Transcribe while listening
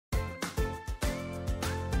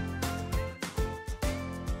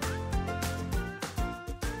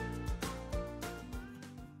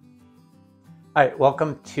Hi,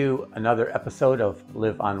 welcome to another episode of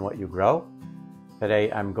Live on What You Grow. Today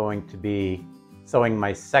I'm going to be sowing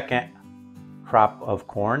my second crop of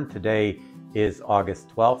corn. Today is August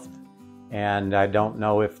 12th, and I don't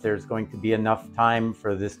know if there's going to be enough time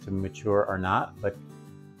for this to mature or not, but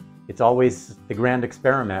it's always the grand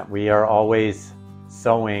experiment. We are always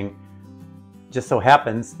sowing. Just so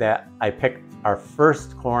happens that I picked our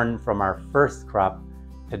first corn from our first crop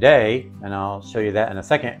today, and I'll show you that in a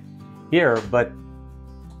second here, but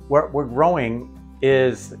what we're growing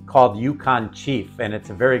is called Yukon Chief, and it's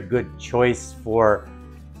a very good choice for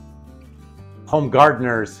home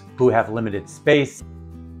gardeners who have limited space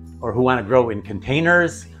or who want to grow in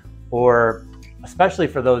containers, or especially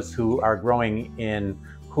for those who are growing in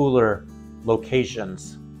cooler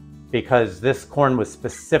locations, because this corn was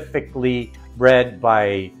specifically bred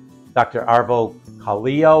by Dr. Arvo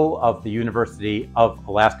Kallio of the University of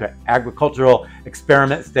Alaska Agricultural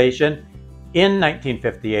Experiment Station in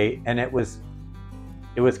 1958, and it was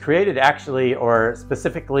created actually, or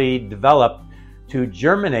specifically developed, to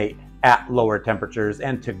germinate at lower temperatures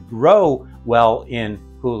and to grow well in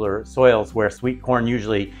cooler soils where sweet corn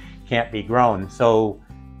usually can't be grown. So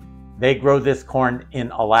they grow this corn in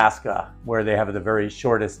Alaska, where they have the very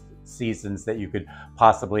shortest seasons that you could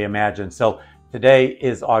possibly imagine. So today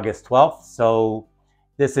is August 12th, so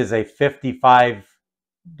this is a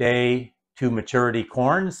 55-day to maturity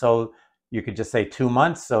corn. So you could just say 2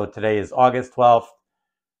 months. So today is August 12th,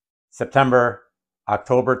 September,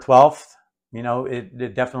 October 12th. You know,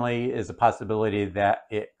 it definitely is a possibility that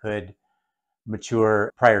it could mature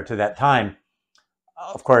prior to that time.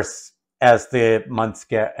 Of course, as the months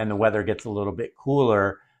get and the weather gets a little bit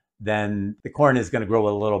cooler, then the corn is going to grow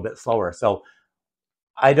a little bit slower. So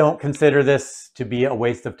I don't consider this to be a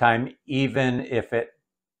waste of time, even if it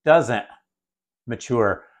doesn't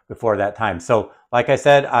mature before that time. So like I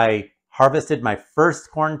said, I harvested my first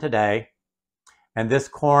corn today, and this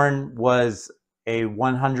corn was a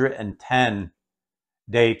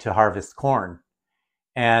 110-day to harvest corn.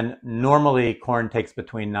 And normally corn takes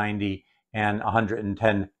between 90 and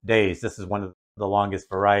 110 days. This is one of the longest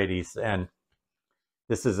varieties, and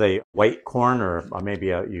this is a white corn, or maybe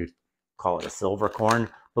you call it a silver corn.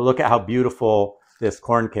 But look at how beautiful this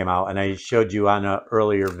corn came out. And I showed you on an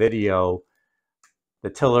earlier video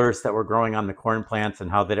the tillers that were growing on the corn plants,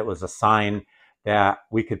 and how that it was a sign that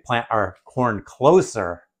we could plant our corn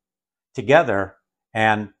closer together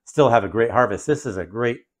and still have a great harvest. This is a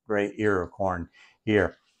great ear of corn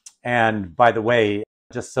here. And by the way,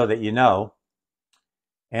 just so that you know,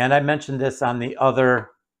 and I mentioned this on the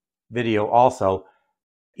other video also,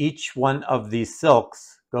 each one of these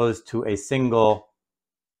silks goes to a single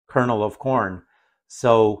kernel of corn.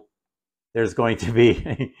 So there's going to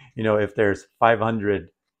be, you know, if there's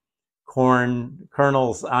 500 corn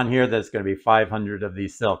kernels on here, there's going to be 500 of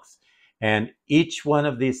these silks. And each one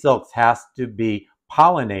of these silks has to be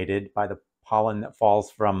pollinated by the pollen that falls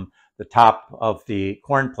from the top of the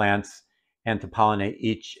corn plants, and to pollinate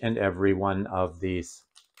each and every one of these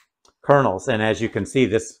kernels. And as you can see,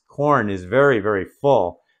 this corn is very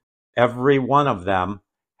full. Every one of them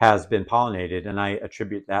has been pollinated, and I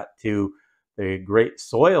attribute that to the great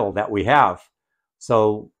soil that we have.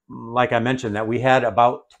 So like I mentioned, that we had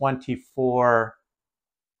about 24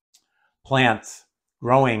 plants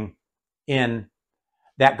growing in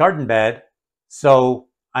that garden bed. So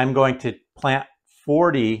I'm going to plant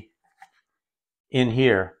 40 in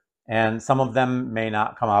here, and some of them may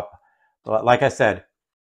not come up. But like I said,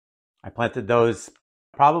 I planted those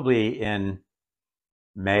probably in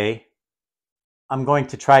May. I'm going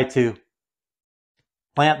to try to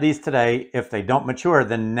plant these today. If they don't mature,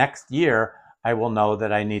 then next year I will know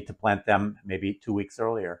that I need to plant them maybe 2 weeks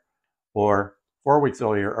earlier or 4 weeks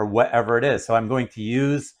earlier, or whatever it is. So I'm going to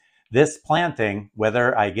use this planting,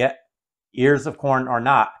 whether I get ears of corn or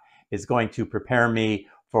not, is going to prepare me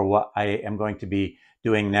for what I am going to be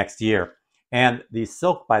doing next year. And the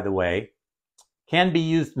silk, by the way, can be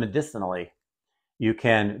used medicinally. You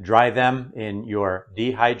can dry them in your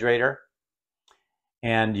dehydrator,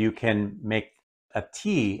 and you can make a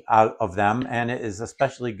tea out of them, and it is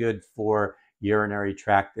especially good for urinary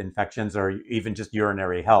tract infections, or even just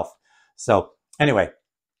urinary health. So anyway,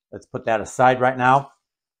 let's put that aside right now.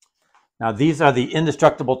 Now, these are the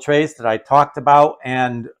indestructible trays that I talked about,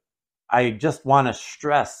 and I just want to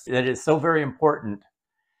stress that it's so very important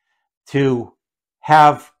to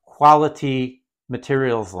have quality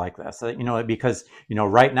materials like this, you know, because, you know,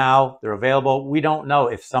 right now they're available. We don't know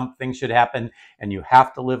if something should happen and you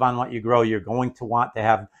have to live on what you grow. You're going to want to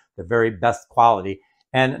have the very best quality.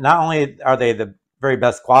 And not only are they the very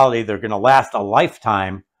best quality, they're going to last a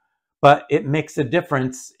lifetime, but it makes a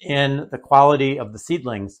difference in the quality of the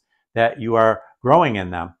seedlings that you are growing in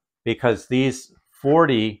them, because these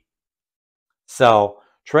 40 cell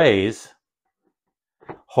trays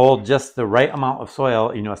hold just the right amount of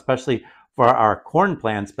soil, especially for our corn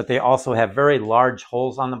plants, but they also have very large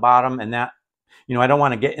holes on the bottom. And that, I don't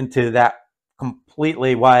want to get into that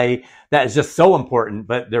completely, why that is just so important,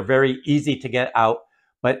 but they're very easy to get out.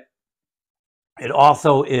 But it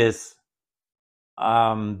also is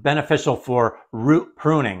beneficial for root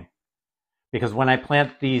pruning, because when I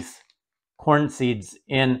plant these corn seeds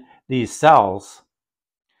in these cells,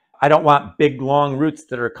 I don't want big long roots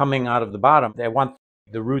that are coming out of the bottom. I want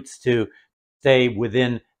the roots to stay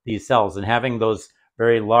within these cells, and having those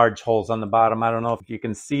very large holes on the bottom, I don't know if you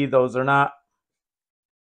can see those or not.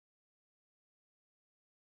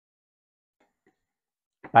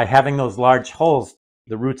 By having those large holes,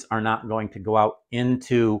 the roots are not going to go out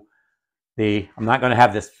into I'm not going to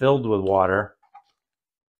have this filled with water,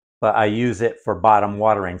 but I use it for bottom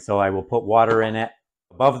watering. So I will put water in it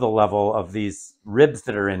above the level of these ribs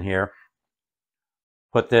that are in here,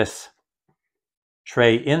 put this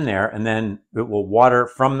tray in there, and then it will water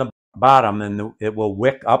from the bottom, and it will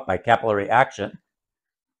wick up by capillary action.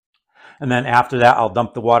 And then after that, I'll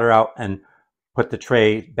dump the water out and put the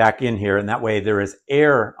tray back in here, and that way there is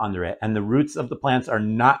air under it, and the roots of the plants are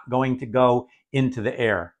not going to go into the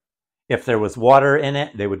air. If there was water in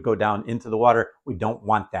it, they would go down into the water. We don't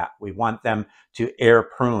want that. We want them to air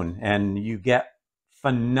prune, and you get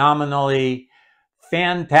phenomenally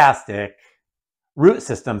fantastic root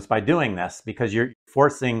systems by doing this, because you're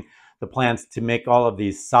forcing the plants to make all of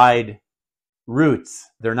these side roots.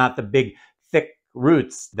 They're not the big, thick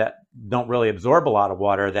roots that don't really absorb a lot of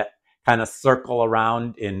water, that kind of circle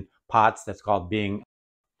around in pots. That's called being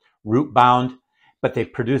root bound. But they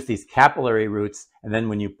produce these capillary roots, and then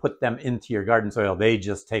when you put them into your garden soil, they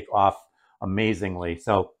just take off amazingly.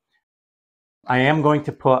 So I am going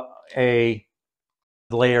to put a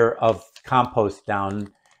layer of compost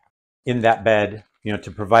down in that bed,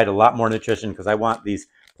 to provide a lot more nutrition, because I want these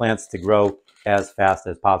plants to grow as fast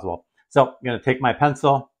as possible. So I'm going to take my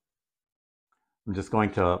pencil. I'm just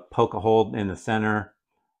going to poke a hole in the center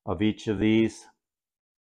of each of these.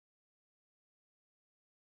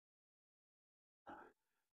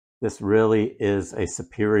 This really is a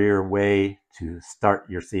superior way to start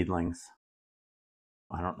your seedlings.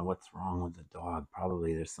 I don't know what's wrong with the dog.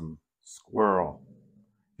 Probably there's some squirrel.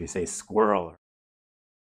 If you say squirrel,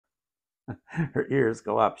 her ears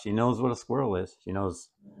go up. She knows what a squirrel is. She knows,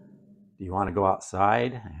 do you want to go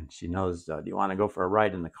outside? And she knows, do you want to go for a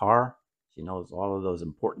ride in the car? She knows all of those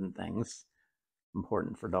important things,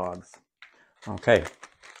 important for dogs. Okay,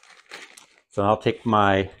 so I'll take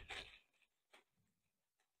my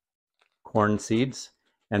corn seeds.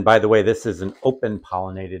 And by the way, this is an open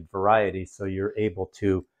pollinated variety, so you're able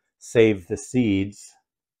to save the seeds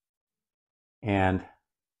and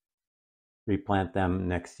replant them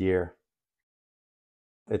next year.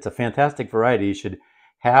 It's a fantastic variety. You should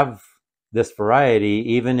have this variety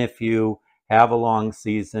even if you have a long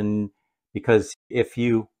season, because if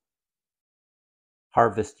you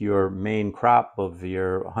harvest your main crop of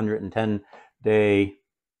your 110-day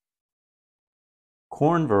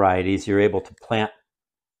corn varieties, you're able to plant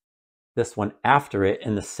this one after it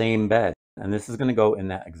in the same bed. And this is going to go in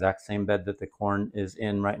that exact same bed that the corn is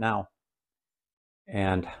in right now.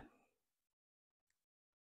 And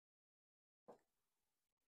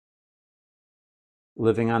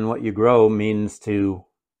living on what you grow means to,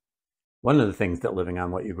 one of the things that living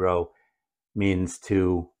on what you grow means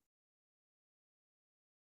to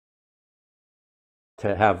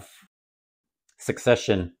have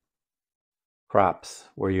succession crops,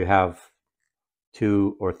 where you have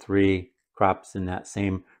 2 or 3 crops in that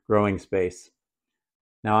same growing space.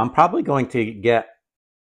 Now I'm probably going to get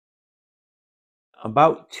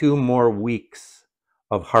about 2 more weeks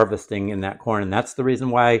of harvesting in that corn, and that's the reason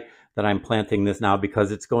why that I'm planting this now,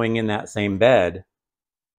 because it's going in that same bed.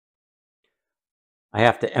 I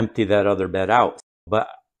have to empty that other bed out, but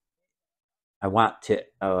I want to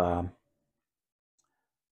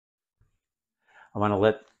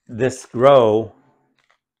let this grow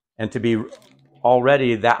and to be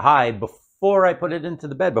already that high before I put it into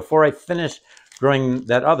the bed, before I finish growing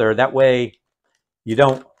that other. That way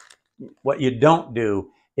what you don't do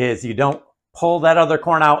is you don't pull that other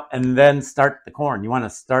corn out and then start the corn. You want to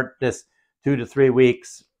start this 2 to 3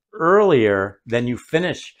 weeks earlier than you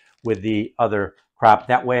finish with the other crop.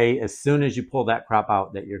 That way, as soon as you pull that crop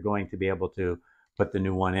out, that you're going to be able to put the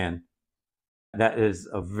new one in. That is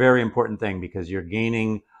a very important thing, because you're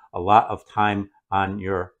gaining a lot of time on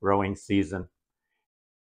your growing season.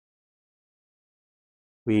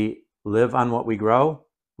 We Live on What We Grow.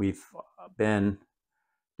 We've been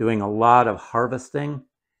doing a lot of harvesting,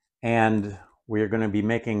 and we're going to be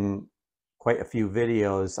making quite a few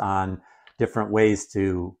videos on different ways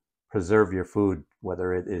to preserve your food,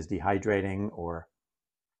 whether it is dehydrating or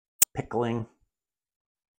pickling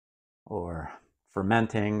or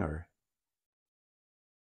fermenting or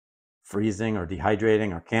freezing or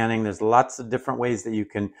dehydrating or canning. There's lots of different ways that you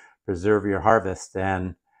can preserve your harvest,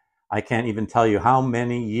 and I can't even tell you how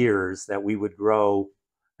many years that we would grow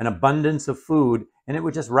an abundance of food and it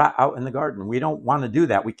would just rot out in the garden. We don't want to do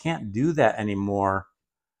that. We can't do that anymore.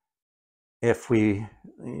 If you're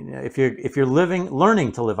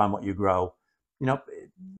learning to live on what you grow,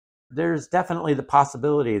 there's definitely the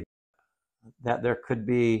possibility that there could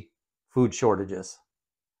be food shortages.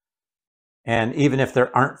 And even if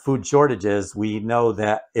there aren't food shortages, we know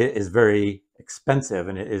that it is very expensive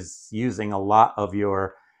and it is using a lot of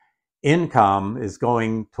your income is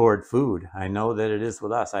going toward food. I know that it is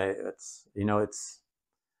with us. It's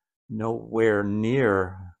nowhere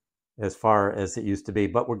near as far as it used to be,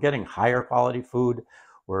 but we're getting higher quality food.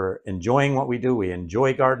 We're enjoying what we do. We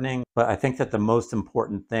enjoy gardening, but I think that the most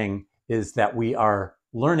important thing is that we are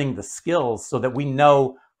learning the skills so that we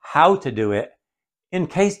know how to do it in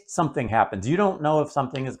case something happens. You don't know if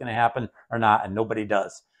something is going to happen or not, and nobody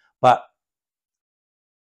does. But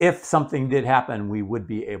if something did happen, we would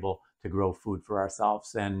be able to grow food for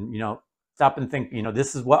ourselves. And, stop and think,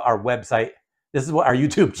 this is what our website, this is what our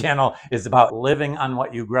YouTube channel is about: living on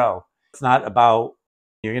what you grow. It's not about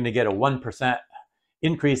you're going to get a 1%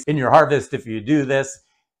 increase in your harvest if you do this.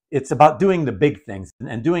 It's about doing the big things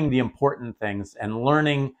and doing the important things and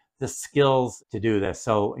learning the skills to do this.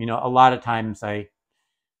 So, a lot of times I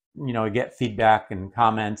get feedback and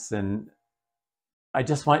comments, and I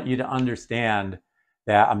just want you to understand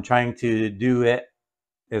that I'm trying to do it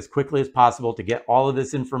as quickly as possible to get all of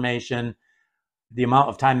this information. The amount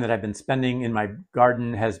of time that I've been spending in my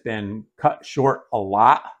garden has been cut short a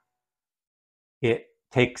lot. It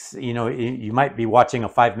takes, you might be watching a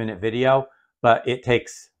 5-minute video, but it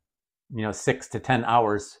takes, 6 to 10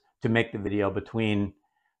 hours to make the video, between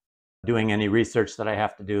doing any research that I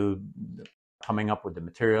have to do, coming up with the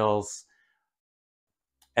materials,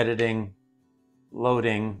 editing,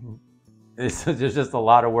 loading. There's just a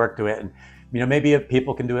lot of work to it. And, maybe if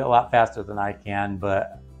people can do it a lot faster than I can,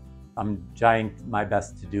 but I'm trying my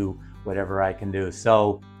best to do whatever I can do.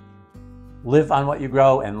 So live on what you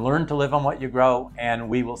grow and learn to live on what you grow, and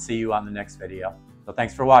we will see you on the next video. So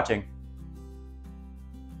thanks for watching.